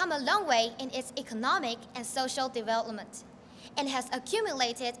 Taiwan has come a long way in its economic and social development and has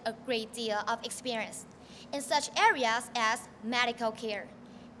accumulated a great deal of experience in such areas as medical care,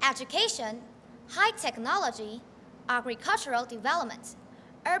 education, high technology, agricultural development,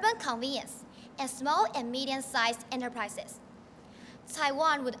 urban convenience, and small and medium-sized enterprises.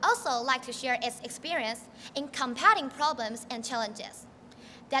 Taiwan would also like to share its experience in combating problems and challenges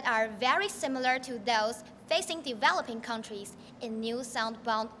that are very similar to those facing developing countries in new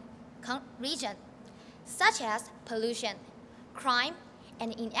southbound region, such as pollution, crime,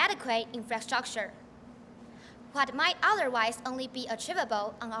 and inadequate infrastructure. What might otherwise only be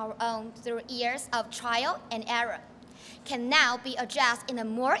achievable on our own through years of trial and error can now be addressed in a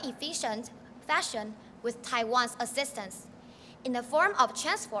more efficient fashion with Taiwan's assistance in the form of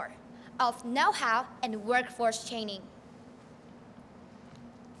transfer of know-how and workforce training.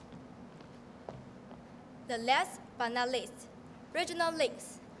 The last but not least, regional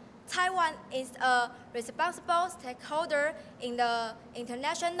links. Taiwan is a responsible stakeholder in the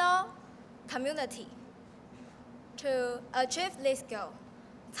international community. To achieve this goal,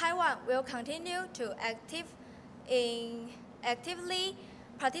 Taiwan will continue to actively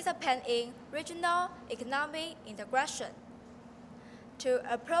participate in regional economic integration, to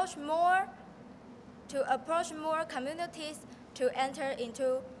approach more communities to enter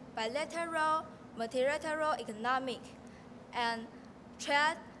into bilateral, multilateral economic and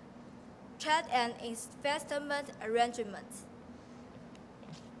trade and investment arrangements.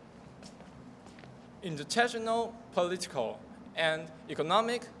 International political and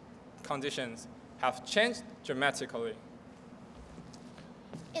economic conditions have changed dramatically.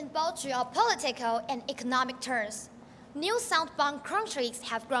 In both geopolitical and economic terms, new southbound countries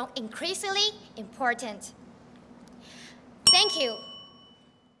have grown increasingly important. Thank you.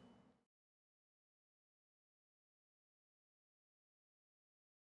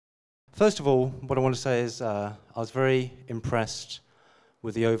 First of all, what I want to say is I was very impressed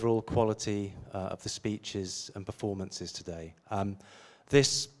with the overall quality of the speeches and performances today.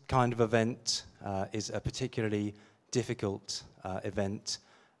 This kind of event is a particularly difficult event,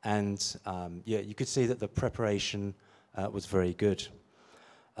 and yeah, you could see that the preparation was very good.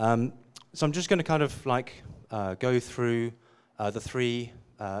 So I'm just going to kind of like go through the three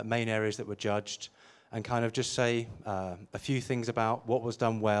main areas that were judged and kind of just say a few things about what was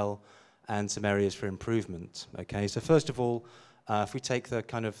done well and some areas for improvement. Okay, so first of all, if we take the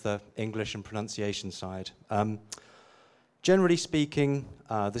kind of the English and pronunciation side, generally speaking,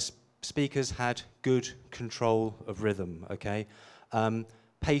 the speakers had good control of rhythm. Okay,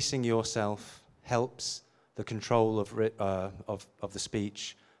 pacing yourself helps the control of the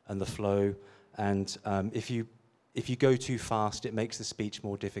speech and the flow, and if you go too fast, it makes the speech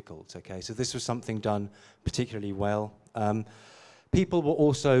more difficult. Okay, so this was something done particularly well. People were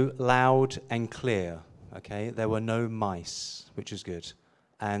also loud and clear. Okay, there were no mice, which is good,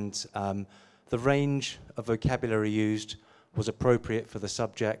 and the range of vocabulary used was appropriate for the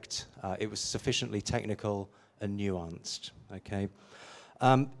subject. It was sufficiently technical and nuanced. Okay,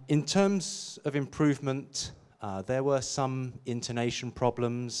 in terms of improvement, there were some intonation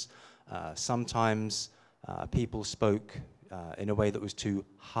problems. Sometimes people spoke in a way that was too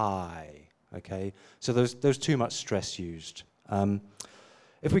high. Okay, so there's too much stress used.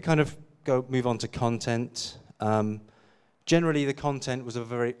 If we kind of move on to content, generally the content was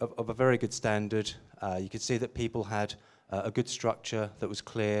of a very good standard. You could see that people had a good structure that was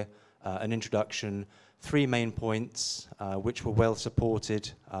clear, an introduction, 3 main points which were well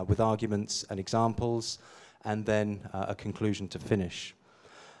supported with arguments and examples, and then a conclusion to finish.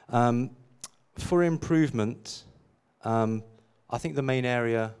 For improvement, I think the main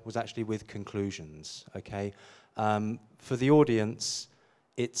area was actually with conclusions. Okay, for the audience,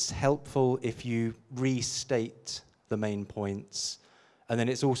 it's helpful if you restate the main points, and then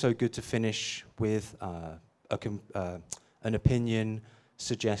it's also good to finish with an opinion,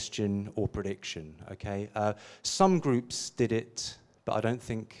 suggestion, or prediction. Okay, some groups did it, but I don't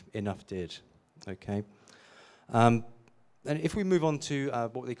think enough did. Okay, and if we move on to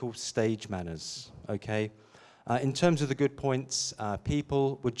what they call stage manners. Okay, in terms of the good points,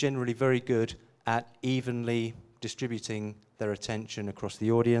 people were generally very good at evenly distributing their attention across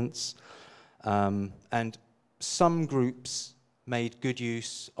the audience, and some groups made good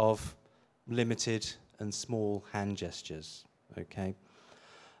use of limited and small hand gestures. Okay.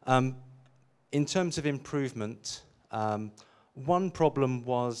 In terms of improvement, one problem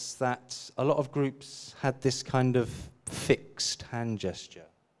was that a lot of groups had this kind of fixed hand gesture.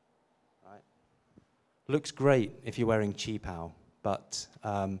 Right? Looks great if you're wearing qipao, but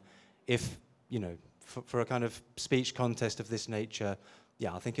if, you know, for a kind of speech contest of this nature,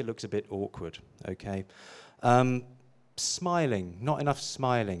 yeah, I think it looks a bit awkward, okay? Smiling, not enough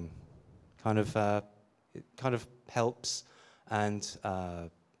smiling, it kind of helps, and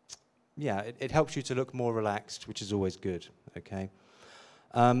yeah, it helps you to look more relaxed, which is always good, okay?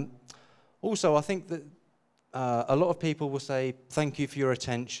 Also, I think that a lot of people will say, thank you for your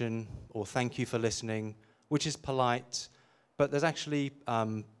attention, or thank you for listening, which is polite, but there's actually,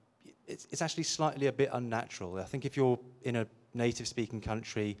 it's actually slightly a bit unnatural. I think if you're in a native-speaking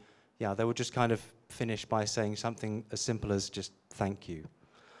country, yeah, they would just kind of finish by saying something as simple as just thank you.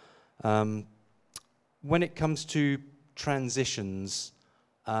 When it comes to transitions,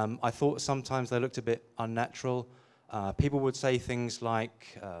 I thought sometimes they looked a bit unnatural. People would say things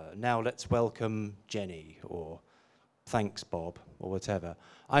like, now let's welcome Jenny, or thanks Bob, or whatever.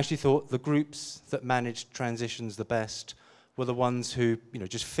 I actually thought the groups that managed transitions the best were the ones who, you know,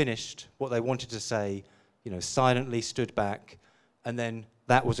 just finished what they wanted to say, you know, silently stood back, and then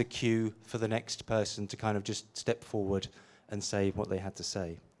that was a cue for the next person to kind of just step forward and say what they had to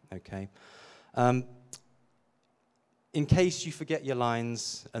say, okay? In case you forget your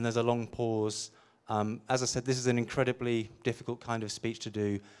lines and there's a long pause, as I said, this is an incredibly difficult kind of speech to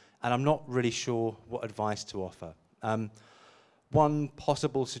do, and I'm not really sure what advice to offer. One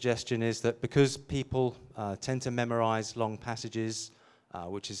possible suggestion is that because people tend to memorize long passages,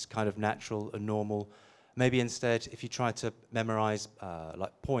 which is kind of natural and normal, maybe instead if you try to memorize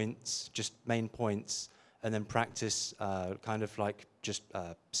like points, just main points, and then practice kind of like just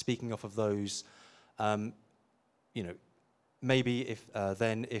speaking off of those, you know, maybe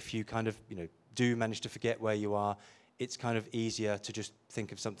if you kind of, you know, do manage to forget where you are, it's kind of easier to just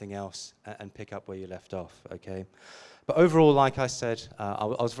think of something else and pick up where you left off, okay? But overall, like I said, I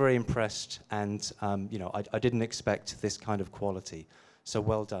was very impressed, and you know, I didn't expect this kind of quality. So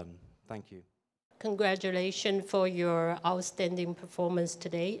well done. Thank you. Congratulations for your outstanding performance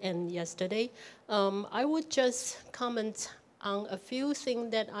today and yesterday. I would just comment on a few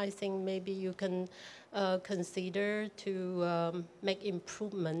things that I think maybe you can consider to make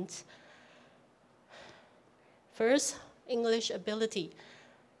improvements. First, English ability.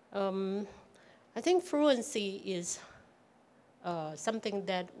 I think fluency is something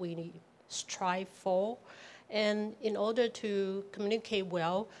that we strive for, and in order to communicate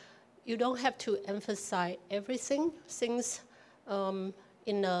well, you don't have to emphasize everything, since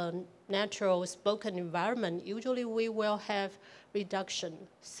in a natural spoken environment, usually we will have reduction.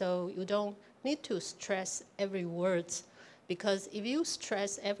 So you don't need to stress every word, because if you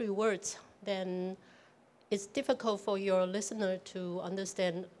stress every word, then it's difficult for your listener to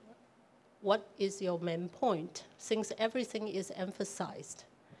understand what is your main point, since everything is emphasized.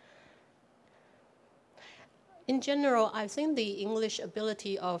 In general, I think the English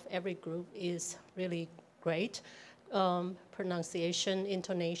ability of every group is really great. Pronunciation,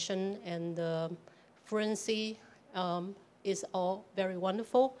 intonation, and fluency is all very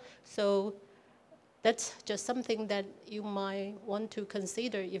wonderful. So that's just something that you might want to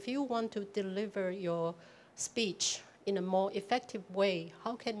consider if you want to deliver your speech in a more effective way.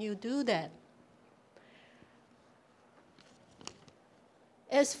 How can you do that?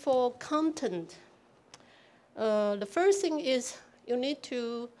 As for content, the first thing is you need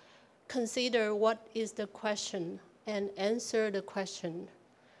to consider what is the question and answer the question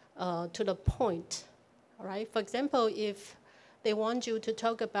to the point. All right? For example, if they want you to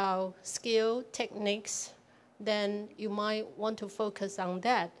talk about skill, techniques, then you might want to focus on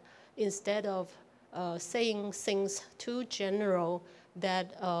that instead of saying things too general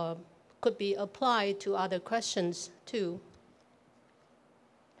that could be applied to other questions too.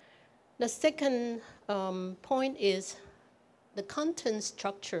 The second point is the content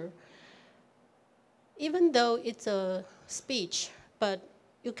structure. Even though it's a speech, but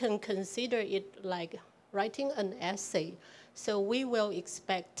you can consider it like writing an essay. So we will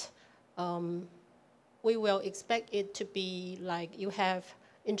expect it to be like you have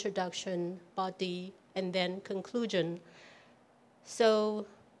introduction, body, and then conclusion. So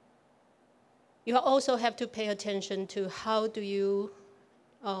you also have to pay attention to how do you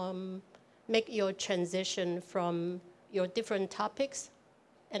make your transition from your different topics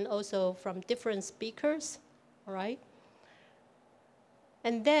and also from different speakers, all right?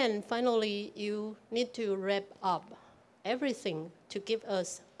 And then finally, you need to wrap up everything to give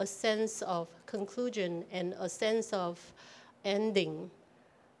us a sense of conclusion and a sense of ending.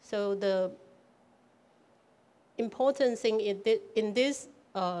 So the important thing in this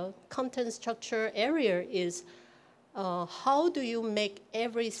content structure area is how do you make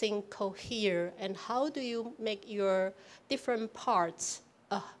everything cohere, and how do you make your different parts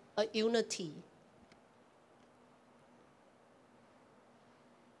a unity?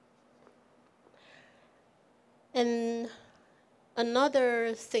 And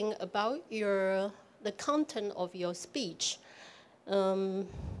another thing about the content of your speech, some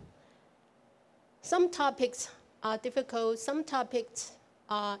topics are difficult, some topics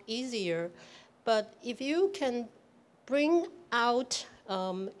are easier, but if you can bring out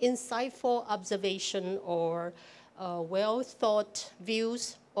insightful observation or well-thought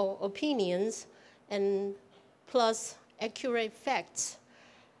views or opinions, and plus accurate facts,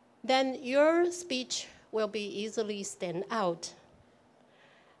 then your speech will be easily stand out.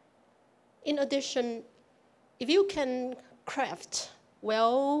 In addition, if you can craft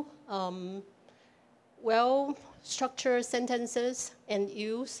well-structured sentences and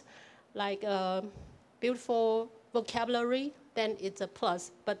use like beautiful vocabulary, then it's a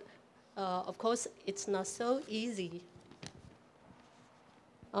plus. But of course, it's not so easy.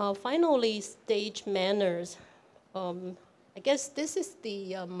 Finally, stage manners. I guess this is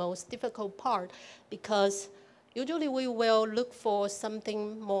the most difficult part, because usually we will look for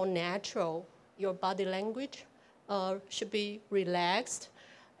something more natural. Your body language should be relaxed,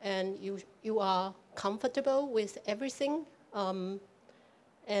 and you are comfortable with everything,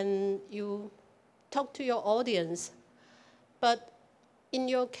 and you talk to your audience. But in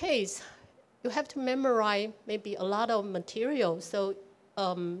your case, you have to memorize maybe a lot of material, so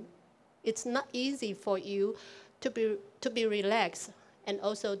it's not easy for you to be relaxed and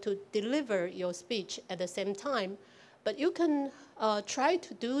also to deliver your speech at the same time. But you can try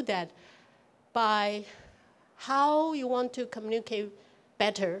to do that by how you want to communicate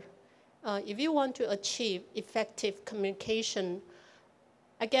better. If you want to achieve effective communication,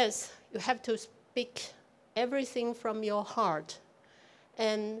 I guess you have to speak everything from your heart.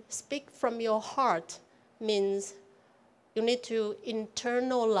 And speak from your heart means you need to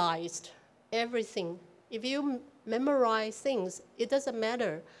internalize everything. If you memorize things, it doesn't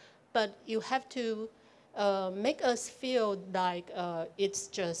matter, but you have to make us feel like it's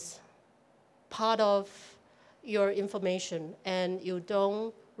just part of your information, and you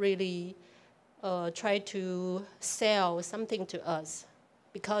don't really try to sell something to us,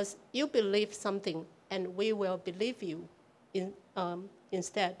 because you believe something and we will believe you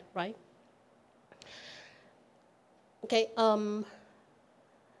instead, right? Okay,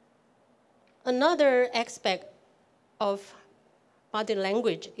 another aspect of body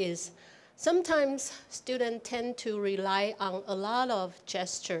language is sometimes students tend to rely on a lot of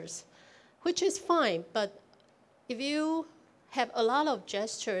gestures, which is fine, but if you have a lot of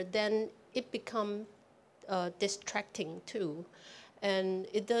gesture, then it becomes distracting too, and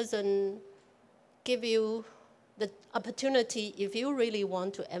it doesn't give you the opportunity if you really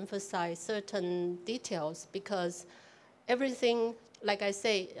want to emphasize certain details, because everything, like I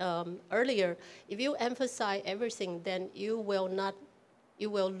said earlier, if you emphasize everything, then you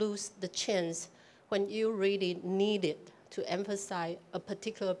will lose the chance when you really need it to emphasize a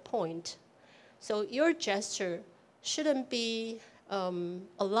particular point. So your gesture shouldn't be a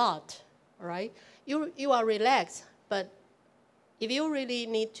lot, right? You are relaxed, but if you really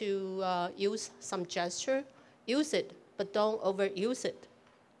need to use some gesture, use it, but don't overuse it.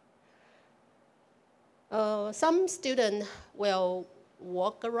 Some students will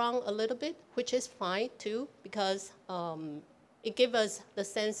walk around a little bit, which is fine too, because it gives us the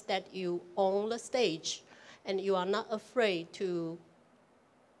sense that you own the stage and you are not afraid to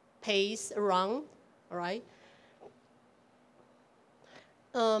pace around, all right?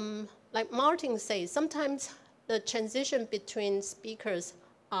 Like Martin says, sometimes the transition between speakers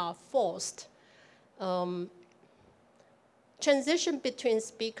are forced. Transition between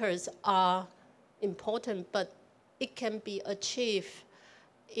speakers are important, but it can be achieved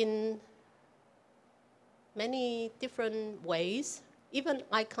in many different ways. Even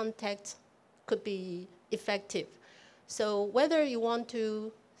eye contact could be effective. So whether you want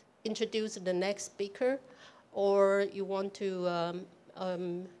to introduce the next speaker or you want to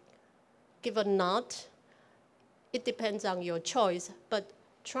give a nod, it depends on your choice, but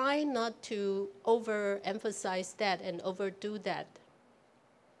try not to overemphasize that and overdo that.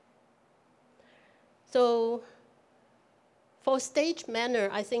 So for stage manner,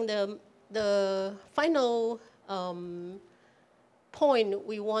 I think the final point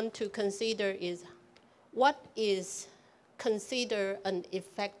we want to consider is what is considered an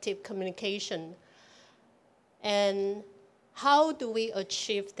effective communication, and how do we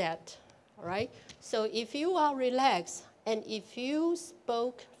achieve that, all right? So if you are relaxed and if you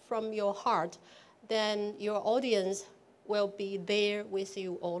spoke from your heart, then your audience will be there with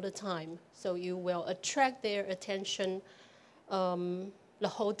you all the time. So you will attract their attention the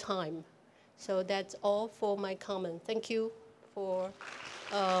whole time. So that's all for my comment. Thank you for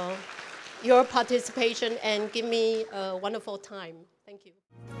your participation and give me a wonderful time. Thank you.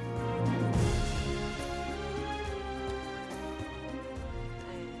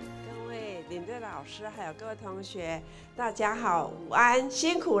 各位领队老师，还有各位同学，大家好，午安，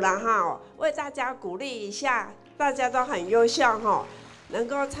辛苦了哈！为大家鼓励一下，大家都很优秀哈，能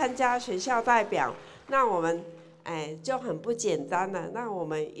够参加学校代表，那我们就很不简单了。那我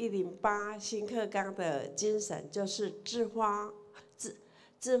们108新课纲的精神就是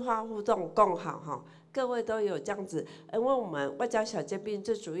自发互动共好哈，各位都有这样子，因为我们外交小尖兵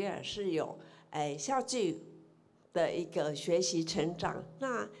最主要是有校际的一个学习成长。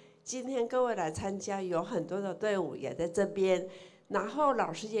那今天各位来参加，有很多的队伍也在这边，然后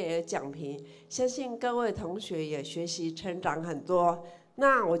老师也有讲评，相信各位同学也学习成长很多。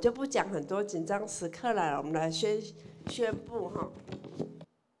那我就不讲很多紧张时刻了，我们来宣布哈。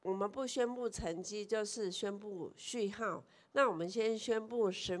我们不宣布成绩，就是宣布序号。那我们先宣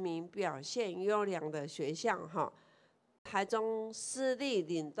布10名表现优良的学校哈。台中私立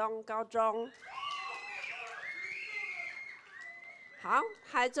岭东高中，好，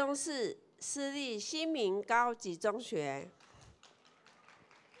台中市私立新民高级中学，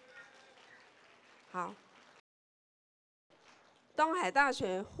好。东海大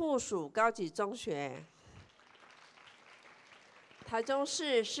学附属高级中学，台中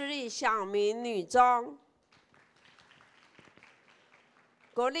市私立小明女中，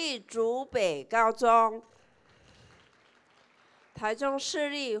国立竹北高中，台中市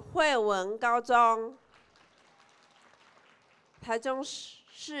立惠文高中，台中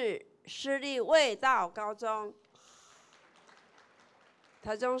市私立味道高中，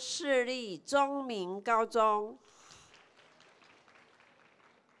台中市立中明高中。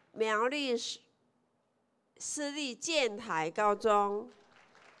苗栗私立建台高中，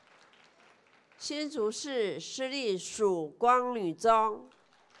新竹市私立曙光女中，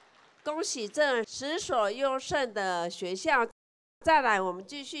恭喜这10所优胜的学校。再来，我们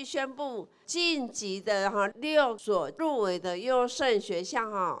继续宣布晋级的6所入围的优胜学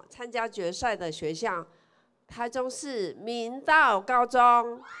校参加决赛的学校：台中市明道高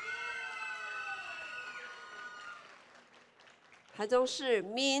中。台中市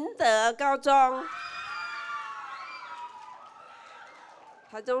明德高中，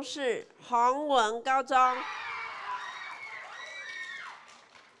台中市洪文高中，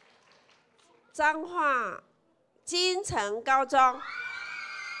彰化金城高中，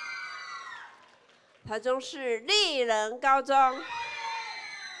台中市立人高中，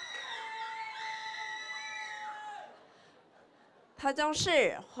台中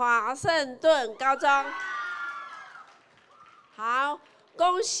市华盛顿高中。好，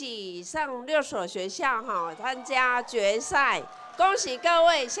恭喜以上6所学校参加决赛，恭喜各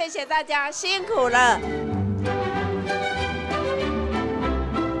位，谢谢大家，辛苦了。